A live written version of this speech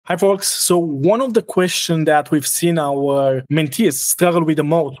Hi, folks. So one of the questions that we've seen our mentees struggle with the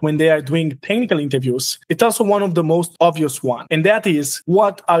most when they are doing technical interviews, it's also one of the most obvious one. And that is,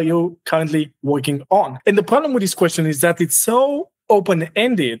 what are you currently working on? And the problem with this question is that it's so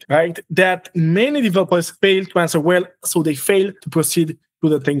open-ended, right? That many developers fail to answer well, so they fail to proceed to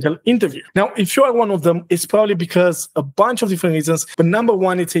the technical interview. Now, if you are one of them, it's probably because a bunch of different reasons. But number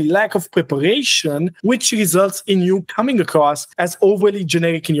one, it's a lack of preparation, which results in you coming across as overly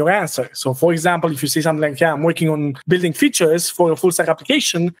generic in your answer. So for example, if you say something like, yeah, I'm working on building features for a full stack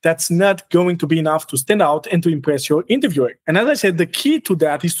application, that's not going to be enough to stand out and to impress your interviewer. And as I said, the key to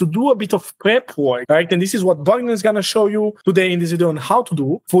that is to do a bit of prep work, right? And this is what Bogdan is going to show you today in this video on how to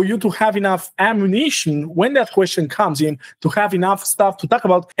do for you to have enough ammunition when that question comes in, to have enough stuff to talk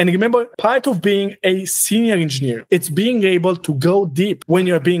about. And remember, part of being a senior engineer, it's being able to go deep when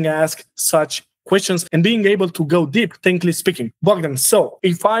you're being asked such questions and being able to go deep, technically speaking. Bogdan, so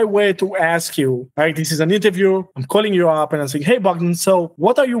if I were to ask you, right, this is an interview, I'm calling you up and I'm saying, hey, Bogdan, so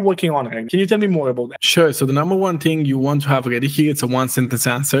what are you working on? Can you tell me more about that? Sure. So the number one thing you want to have ready here, it's a one-sentence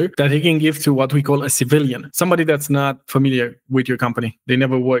answer that you can give to what we call a civilian, somebody that's not familiar with your company. They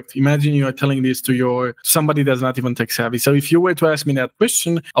never worked. Imagine you are telling this to somebody that's not even tech savvy. So if you were to ask me that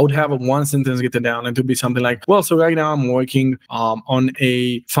question, I would have a one sentence written down, and it would be something like, well, so right now I'm working on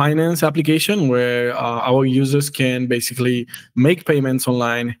a finance application where our users can basically make payments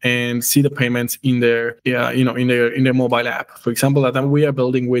online and see the payments in their, in their mobile app. For example, that we are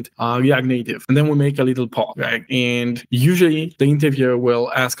building with React Native, and then we make a little poll, right? And usually the interviewer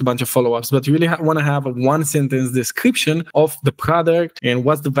will ask a bunch of follow-ups, but you really want to have a one sentence description of the product and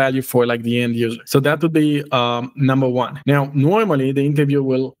what's the value for like the end user. So that would be number one. Now, normally the interviewer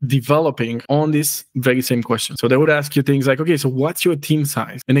will developing on this very same question. So they would ask you things like, okay, so what's your team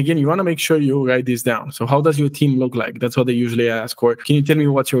size? And again, you want to make sure you write this down. So how does your team look like? That's what they usually ask. Or can you tell me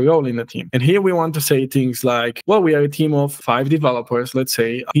what's your role in the team? And here we want to say things like, well, we are a team of 5 developers, let's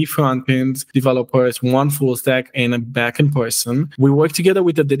say 3 front-end developers, 1 full stack, and a back-end person. We work together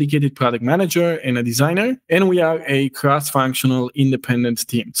with a dedicated product manager and a designer, and we are a cross-functional independent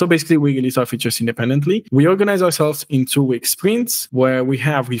team. So basically, we release our features independently. We organize ourselves in 2-week sprints where we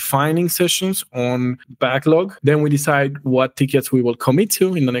have refining sessions on backlog. Then we decide what tickets we will commit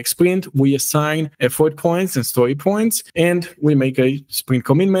to in the next sprint. We assign effort points and story points, and we make a sprint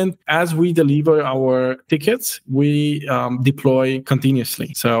commitment. As we deliver our tickets, we deploy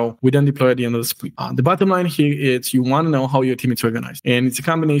continuously. So we don't deploy at the end of the sprint. The bottom line here is you want to know how your team is organized. And it's a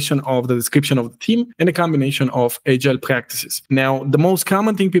combination of the description of the team and a combination of agile practices. Now, the most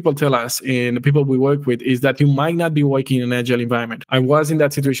common thing people tell us and the people we work with is that you might not be working in an agile environment. I was in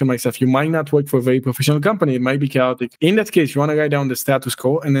that situation myself. You might not work for a very professional company. It might be chaotic. In that case, you want to write down the status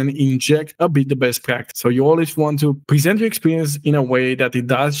quo and then inject a bit the best practice. So you always want to present your experience in a way that it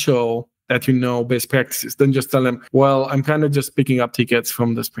does show that you know best practices. Then just tell them, well, I'm kind of just picking up tickets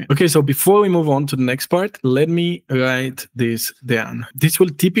from the sprint. Okay, so before we move on to the next part, let me write this down. This will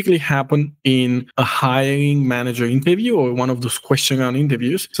typically happen in a hiring manager interview or one of those question round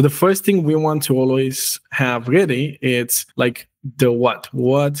interviews. So the first thing we want to always have ready, it's like the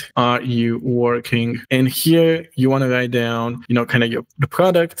what are you working? And here you want to write down, kind of the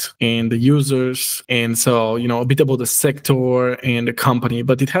product and the users. And so, a bit about the sector and the company,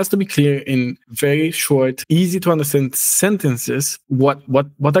 but it has to be clear in very short, easy to understand sentences. What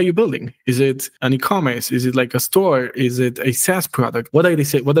are you building? Is it an e-commerce? Is it like a store? Is it a SaaS product? What are they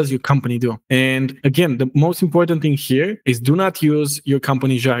say? What does your company do? And again, the most important thing here is do not use your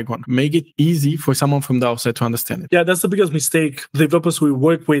company jargon. Make it easy for someone from the outside to understand it. Yeah, that's the biggest mistake the developers we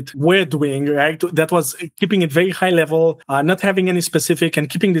work with were doing, right? That was keeping it very high level, not having any specific, and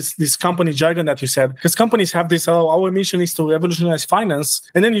keeping this company jargon that you said. Because companies have this, our mission is to revolutionize finance.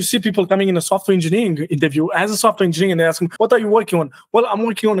 And then you see people coming in a software engineering interview as a software engineer, and they ask them, what are you working on? Well, I'm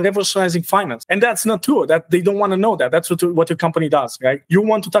working on revolutionizing finance. And that's not true. That they don't want to know that. That's what your company does, right? You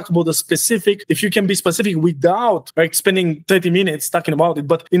want to talk about the specific, if you can be specific without spending 30 minutes talking about it,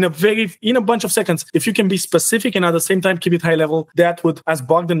 but in a bunch of seconds, if you can be specific and at the same time keep it high level, that would, as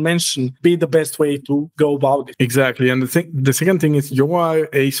Bogdan mentioned, be the best way to go about it. Exactly. And the second thing is you are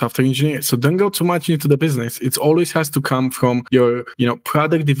a software engineer. So don't go too much into the business. It always has to come from your,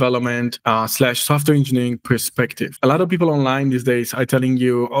 product development / software engineering perspective. A lot of people online these days are telling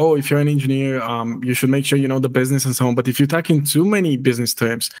you, oh, if you're an engineer, you should make sure you know the business and so on. But if you talk in too many business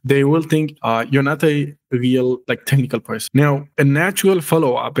terms, they will think you're not a real technical person. Now, a natural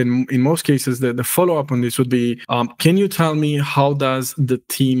follow-up, and in most cases, the follow-up on this would be, can you tell me how does the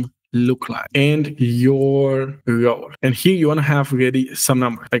team look like and your role? And here you want to have ready some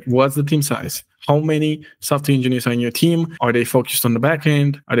numbers, like what's the team size? How many software engineers are in your team? Are they focused on the back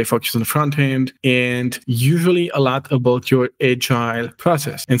end? Are they focused on the front end? And usually a lot about your agile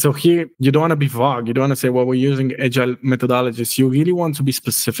process. And so here, you don't want to be vague. You don't want to say, well, we're using agile methodologies. You really want to be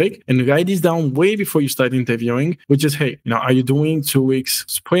specific and write this down way before you start interviewing, which is, hey, are you doing 2 weeks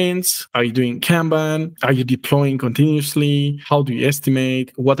sprints? Are you doing Kanban? Are you deploying continuously? How do you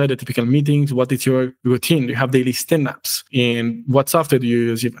estimate? What are the typical meetings? What is your routine? Do you have daily stand-ups? And what software do you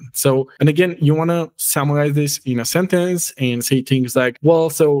use even? So, and again, you want to summarize this in a sentence and say things like, well,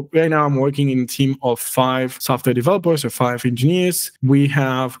 so right now I'm working in a team of 5 software developers or 5 engineers. We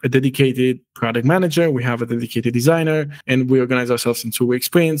have a dedicated product manager, we have a dedicated designer, and we organize ourselves in 2-week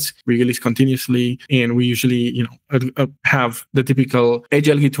sprints. We release continuously, and we usually, have the typical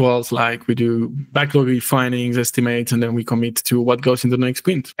agile rituals like we do backlog refinings, estimates, and then we commit to what goes into the next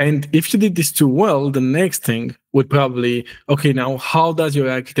sprint. And if you did this too well, the next thing would probably, okay, now how does your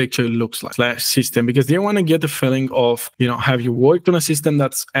architecture looks like / system? Because they want to get the feeling of, have you worked on a system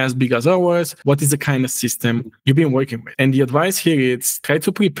that's as big as ours? What is the kind of system you've been working with? And the advice here is try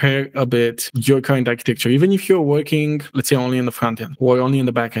to prepare a bit your current architecture. Even if you're working, let's say, only on the front end or only on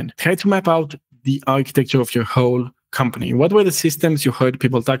the back end, try to map out the architecture of your whole company. What were the systems you heard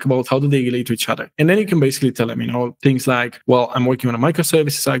people talk about? How do they relate to each other? And then you can basically tell them, things like, well, I'm working on a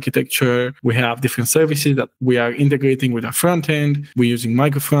microservices architecture. We have different services that we are integrating with our front end. We're using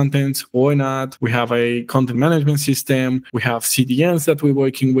micro front ends or not. We have a content management system. We have CDNs that we're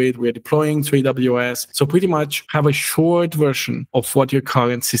working with. We're deploying to AWS. So pretty much have a short version of what your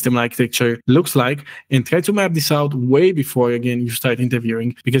current system architecture looks like and try to map this out way before, again, you start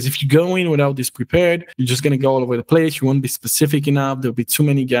interviewing. Because if you go in without this prepared, you're just going to go all over the place. You won't be specific enough. There'll be too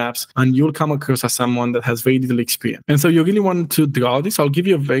many gaps, and you'll come across as someone that has very little experience. And so you really want to draw this. I'll give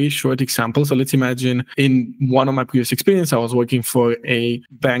you a very short example. So let's imagine in one of my previous experience, I was working for a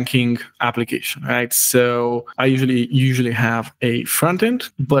banking application, right? So I usually have a front end,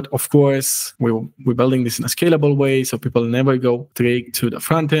 but of course, we're building this in a scalable way. So people never go straight to the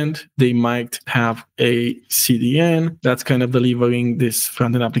front end. They might have a CDN that's kind of delivering this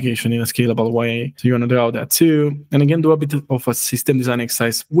front end application in a scalable way. So you want to draw that too. And again, do a bit of a system design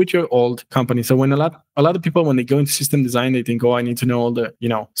exercise with your old company. So when a lot of people, when they go into system design, they think, oh, I need to know all the,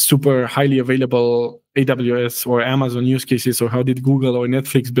 super highly available AWS or Amazon use cases, or how did Google or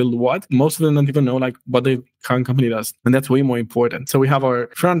Netflix build what? Most of them don't even know what the current company does. And that's way more important. So we have our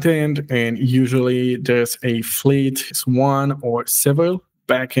front end, and usually there's a fleet, it's one or several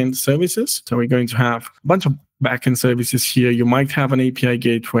backend services. So we're going to have a bunch of backend services here. You might have an API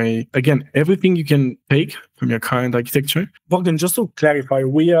gateway. Again, everything you can take from your current architecture. Bogdan, just to clarify,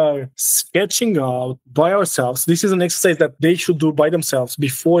 we are sketching out by ourselves. This is an exercise that they should do by themselves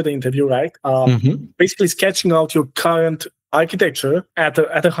before the interview, right? Basically sketching out your current architecture at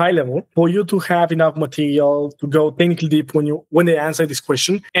a high level for you to have enough material to go technically deep when they answer this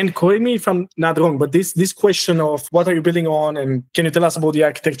question. And correct me if I'm not wrong, but this question of what are you building on and can you tell us about the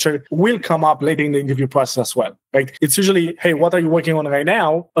architecture will come up later in the interview process as well, right? It's usually, hey, what are you working on right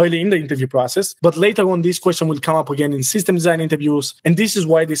now, early in the interview process? But later on, this question will come up again in system design interviews. And this is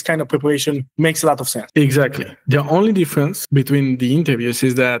why this kind of preparation makes a lot of sense. Exactly. The only difference between the interviews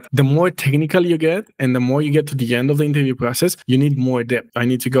is that the more technical you get and the more you get to the end of the interview process, you need more depth. I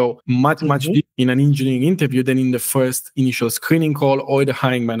need to go much deep in an engineering interview than in the first initial screening call or the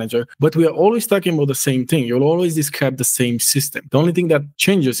hiring manager. But we are always talking about the same thing. You'll always describe the same system. The only thing that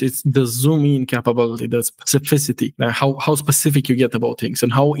changes is the zoom in capability, the specificity, how specific you get about things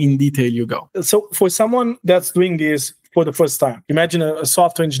and how in detail you go. So for someone that's doing this for the first time, imagine a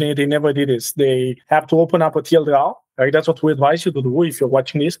software engineer, they never did this. They have to open up a TLDR. Right? That's what we advise you to do if you're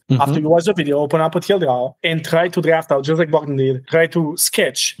watching this. After you watch the video, open up a TLDR and try to draft out, just like Bogdan did, try to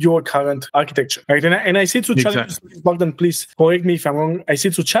sketch your current architecture. Right? And I see two challenges. Bogdan, please correct me if I'm wrong. I see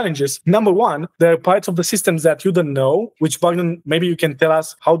two challenges. Number one, there are parts of the systems that you don't know, which Bogdan, maybe you can tell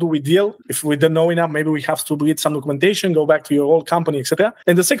us, how do we deal? If we don't know enough, maybe we have to read some documentation, go back to your old company, etc.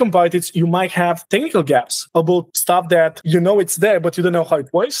 And the second part is you might have technical gaps about stuff that you know it's there, but you don't know how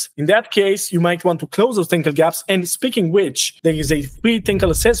it works. In that case, you might want to close those technical gaps. And speaking which, there is a free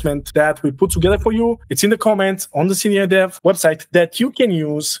technical assessment that we put together for you. It's in the comments on the Senior Dev website that you can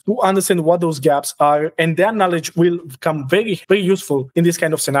use to understand what those gaps are. And that knowledge will become very, very useful in these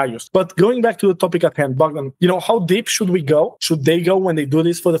kind of scenarios. But going back to the topic at hand, Bogdan, how deep should we go? Should they go when they do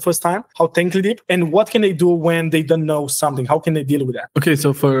this for the first time? How technically deep? And what can they do when they don't know something? How can they deal with that? Okay,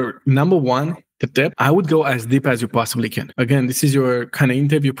 so for number one, the depth, I would go as deep as you possibly can. Again, this is your kind of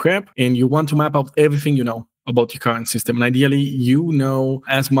interview prep, and you want to map out everything you know. about your current system. And ideally, you know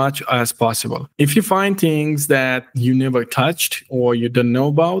as much as possible. If you find things that you never touched or you don't know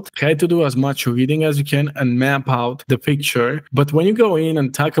about, try to do as much reading as you can and map out the picture. But when you go in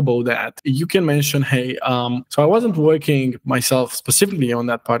and talk about that, you can mention, hey, so I wasn't working myself specifically on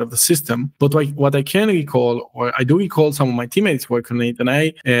that part of the system, but what I can recall, or I do recall some of my teammates working on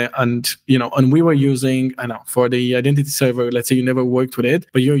it, and we were using, I know, for the identity server, let's say you never worked with it,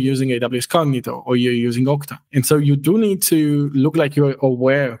 but you're using AWS Cognito or you're using Okta. And so you do need to look like you're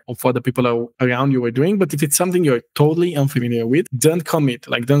aware of what the people around you are doing. But if it's something you're totally unfamiliar with, don't commit.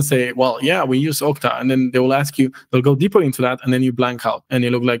 Like, don't say, well, yeah, we use Okta. And then they will ask you, they'll go deeper into that. And then you blank out and you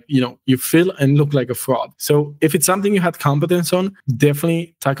look like, you feel and look like a fraud. So if it's something you had competence on,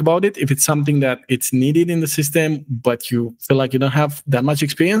 definitely talk about it. If it's something that it's needed in the system, but you feel like you don't have that much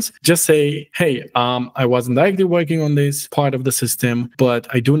experience, just say, hey, I wasn't directly working on this part of the system, but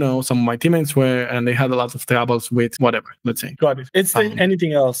I do know some of my teammates were, and they had a lot of troubles with whatever, let's say. Got it. Is there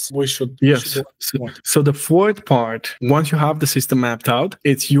anything else we should? Yes. So the fourth part, once you have the system mapped out,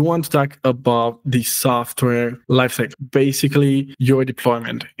 it's you want to talk about the software lifecycle, basically your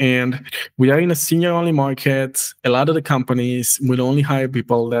deployment. And we are in a senior-only market. A lot of the companies will only hire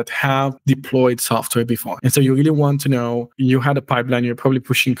people that have deployed software before. And so you really want to know, you had a pipeline, you're probably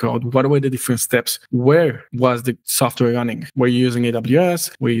pushing code. What were the different steps? Where was the software running? Were you using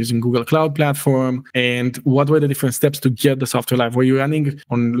AWS? Were you using Google Cloud Platform? And what were the different steps to get the software live? Were you running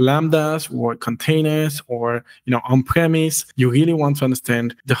on Lambdas or containers or on-premise? You really want to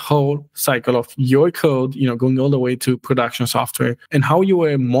understand the whole cycle of your code, going all the way to production software, and how you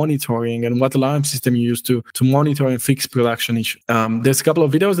were monitoring and what alarm system you used to monitor and fix production issues. There's a couple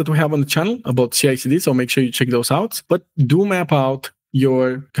of videos that we have on the channel about CI/CD, so make sure you check those out. But do map out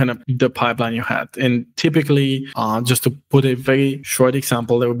your kind of the pipeline you had. And typically, just to put a very short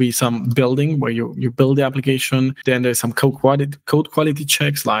example, there will be some building where you build the application. Then there's some code quality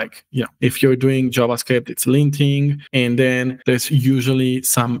checks, like, if you're doing JavaScript, it's linting. And then there's usually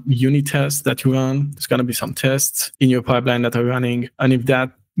some unit tests that you run. There's going to be some tests in your pipeline that are running. And if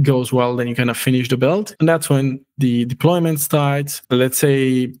that goes well, then you kind of finish the build. And that's when the deployment starts. Let's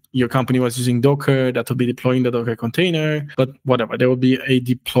say your company was using Docker, that will be deploying the Docker container, but whatever, there will be a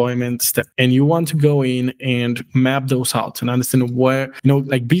deployment step. And you want to go in and map those out and understand where,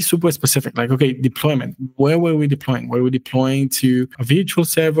 be super specific. Like, okay, deployment, where were we deploying? Were we deploying to a virtual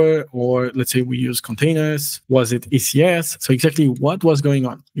server, or let's say we use containers? Was it ECS? So exactly what was going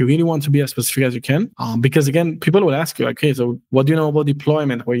on? You really want to be as specific as you can, because again, people will ask you, okay, so what do you know about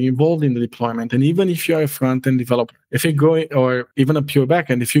deployment? Were you involved in the deployment? And even if you're a front-end developer, if you're going, or even a pure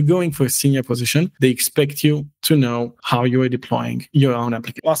backend, if you're going for a senior position, they expect you to know how you are deploying your own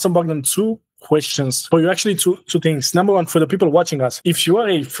application. Awesome, Bogdan. Two questions for you. Actually, two things. Number one, for the people watching us, if you are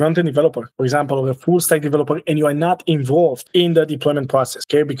a front-end developer, for example, or a full-stack developer, and you are not involved in the deployment process,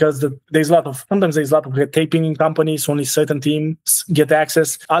 okay, because sometimes there's a lot of red taping in companies, only certain teams get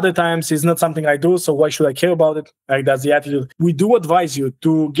access. Other times, it's not something I do, so why should I care about it? Like, that's the attitude. We do advise you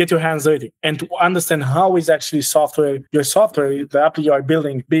to get your hands dirty and to understand how is actually your software, the app you are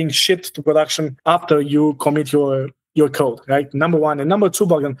building, being shipped to production after you commit your code, right? Number one. And number two,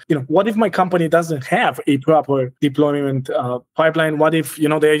 Bogdan, what if my company doesn't have a proper deployment pipeline? What if,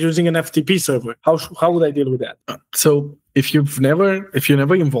 they're using an FTP server? How would I deal with that? So if you're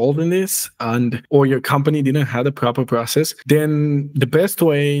never involved in this, or your company didn't have a proper process, then the best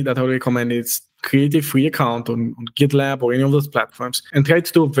way that I would recommend is create a free account on GitLab or any of those platforms and try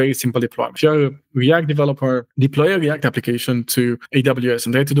to do a very simple deployment. If you're a React developer, deploy a React application to AWS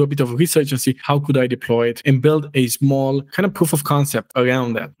and try to do a bit of research and see how could I deploy it and build a small kind of proof of concept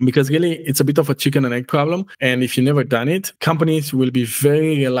around that. Because really, it's a bit of a chicken and egg problem. And if you've never done it, companies will be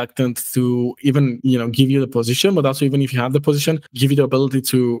very reluctant to even, give you the position, but also even if you have the position, give you the ability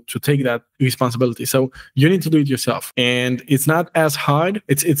to take that responsibility. So you need to do it yourself. And it's not as hard.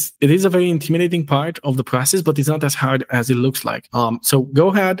 It is a very intimidating part of the process, but it's not as hard as it looks like. So go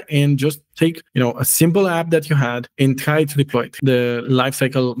ahead and just take, a simple app that you had and try to deploy it. The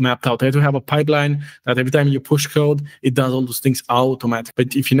lifecycle mapped out. Try to have a pipeline that every time you push code, it does all those things automatic.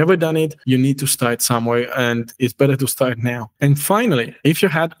 But if you've never done it, you need to start somewhere, and it's better to start now. And finally, if you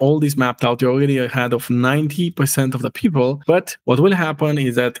had all these mapped out, you're already ahead of 90% of the people. But what will happen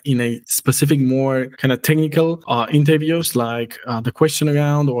is that in a specific, more kind of technical interviews, like the question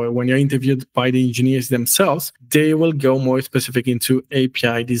round, or when you're interviewed by the engineers themselves, they will go more specific into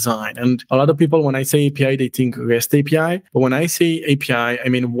API design. And mentioned, a lot of people, when I say API, they think REST API. But when I say API, I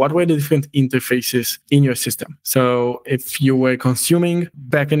mean, what were the different interfaces in your system? So if you were consuming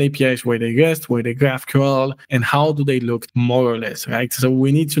backend APIs, were they REST, were they GraphQL, and how do they look more or less, right? So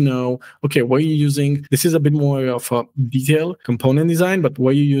we need to know, okay, were you using, this is a bit more of a detailed component design, but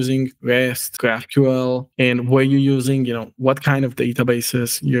were you using REST, GraphQL, and were you using, what kind of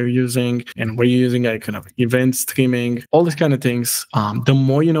databases you're using, and were you using like kind of event streaming, all these kind of things. The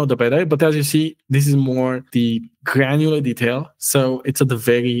more you know, the better. But as you see, this is more the granular detail. So it's at the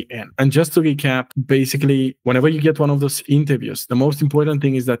very end. And just to recap, basically, whenever you get one of those interviews, the most important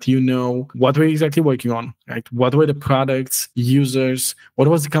thing is that you know what we're exactly working on, right? What were the products, users, what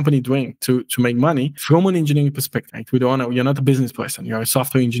was the company doing to make money from an engineering perspective, right? You're not a business person, you're a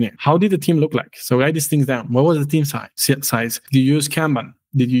software engineer. How did the team look like? So write these things down. What was the team size? Did you use Kanban?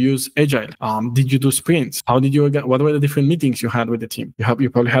 Did you use Agile? Did you do sprints? What were the different meetings you had with the team? You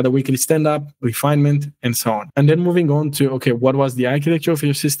probably had a weekly stand-up, refinement, and so on. And then moving on to, okay, what was the architecture of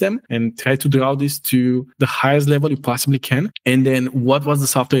your system? And try to draw this to the highest level you possibly can. And then what was the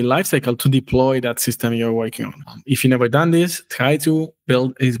software lifecycle to deploy that system you're working on? If you've never done this, try to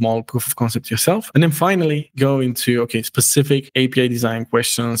build a small proof of concept yourself. And then finally, go into, specific API design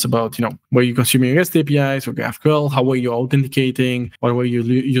questions about, were you consuming REST APIs or GraphQL? How were you authenticating? What were you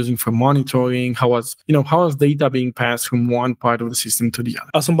using for monitoring? How was data being passed from one part of the system to the other?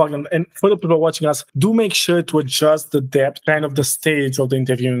 Awesome, Bogdan. And for the people watching us, do make sure to adjust the depth, kind of the stage of the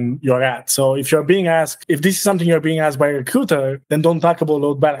interview you're at. So if this is something you're being asked by a recruiter, then don't talk about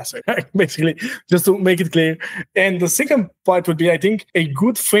load balancer, right? Basically, just to make it clear. And the second part would be, I think, a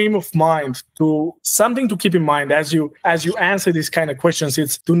good frame of mind to something to keep in mind as you answer these kind of questions.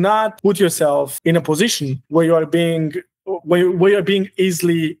 It's do not put yourself in a position where you are being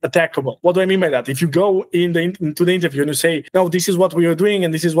easily attackable. What do I mean by that? If you go into the interview and you say, no, this is what we are doing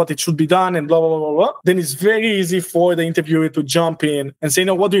and this is what it should be done and blah, blah, blah, blah, then it's very easy for the interviewer to jump in and say,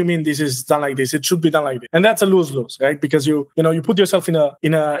 no, what do you mean this is done like this? It should be done like this. And that's a lose-lose, right? Because you put yourself in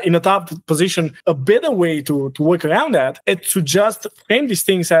a top position. A better way to work around that is to just frame these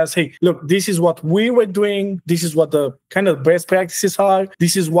things as, hey, look, this is what we were doing. This is what the kind of best practices are.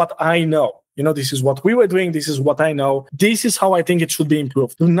 This is what I know. This is what we were doing. This is what I know. This is how I think it should be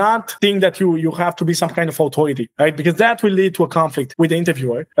improved. Do not think that you have to be some kind of authority, right? Because that will lead to a conflict with the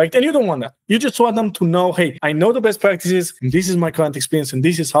interviewer, right? And you don't want that. You just want them to know, hey, I know the best practices, and this is my current experience, and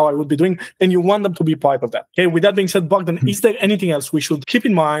this is how I would be doing. And you want them to be part of that. Okay. With that being said, Bogdan, is there anything else we should keep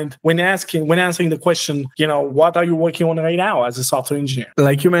in mind when answering the question, what are you working on right now as a software engineer?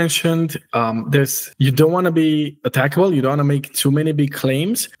 Like you mentioned, you don't want to be attackable. You don't want to make too many big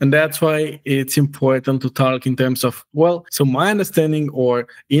claims. And that's why it's important to talk in terms of, so my understanding, or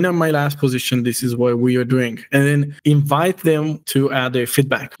in my last position, this is what we are doing. And then invite them to add their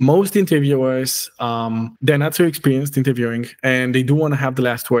feedback. Most interviewers, they're not so experienced interviewing, and they do want to have the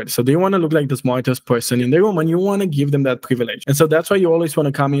last word. So they want to look like the smartest person in the room, and you want to give them that privilege. And so that's why you always want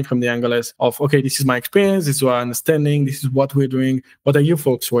to come in from the angle of, okay, this is my experience, this is our understanding, this is what we're doing, what are you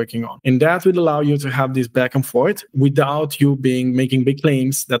folks working on? And that will allow you to have this back and forth without you making big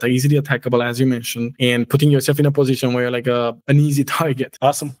claims that are easily attackable, as you mentioned, and putting yourself in a position where you're like an easy target.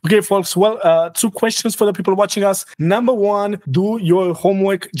 Awesome. Okay, folks. Well, 2 questions for the people watching us. Number 1, do your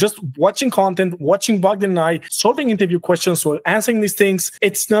homework. Just watching content, watching Bogdan and I, solving interview questions or answering these things,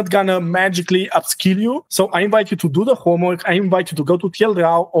 it's not gonna magically upskill you. So I invite you to do the homework. I invite you to go to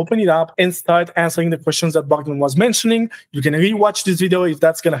TLDAO, open it up, and start answering the questions that Bogdan was mentioning. You can rewatch this video if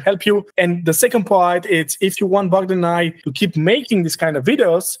that's gonna help you. And the second part, it's if you want Bogdan and I to keep making these kind of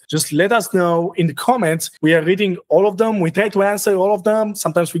videos, just let us know in the comments. We are reading all of them. We try to answer all of them.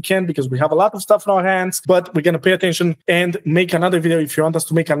 Sometimes we can't because we have a lot of stuff in our hands, but we're going to pay attention and make another video if you want us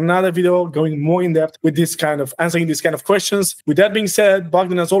to make another video going more in depth with answering these kind of questions. With that being said,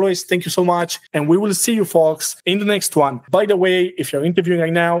 Bogdan, as always, thank you so much. And we will see you folks in the next one. By the way, if you're interviewing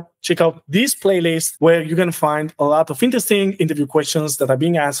right now, check out this playlist where you're going to find a lot of interesting interview questions that are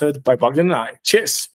being answered by Bogdan and I. Cheers.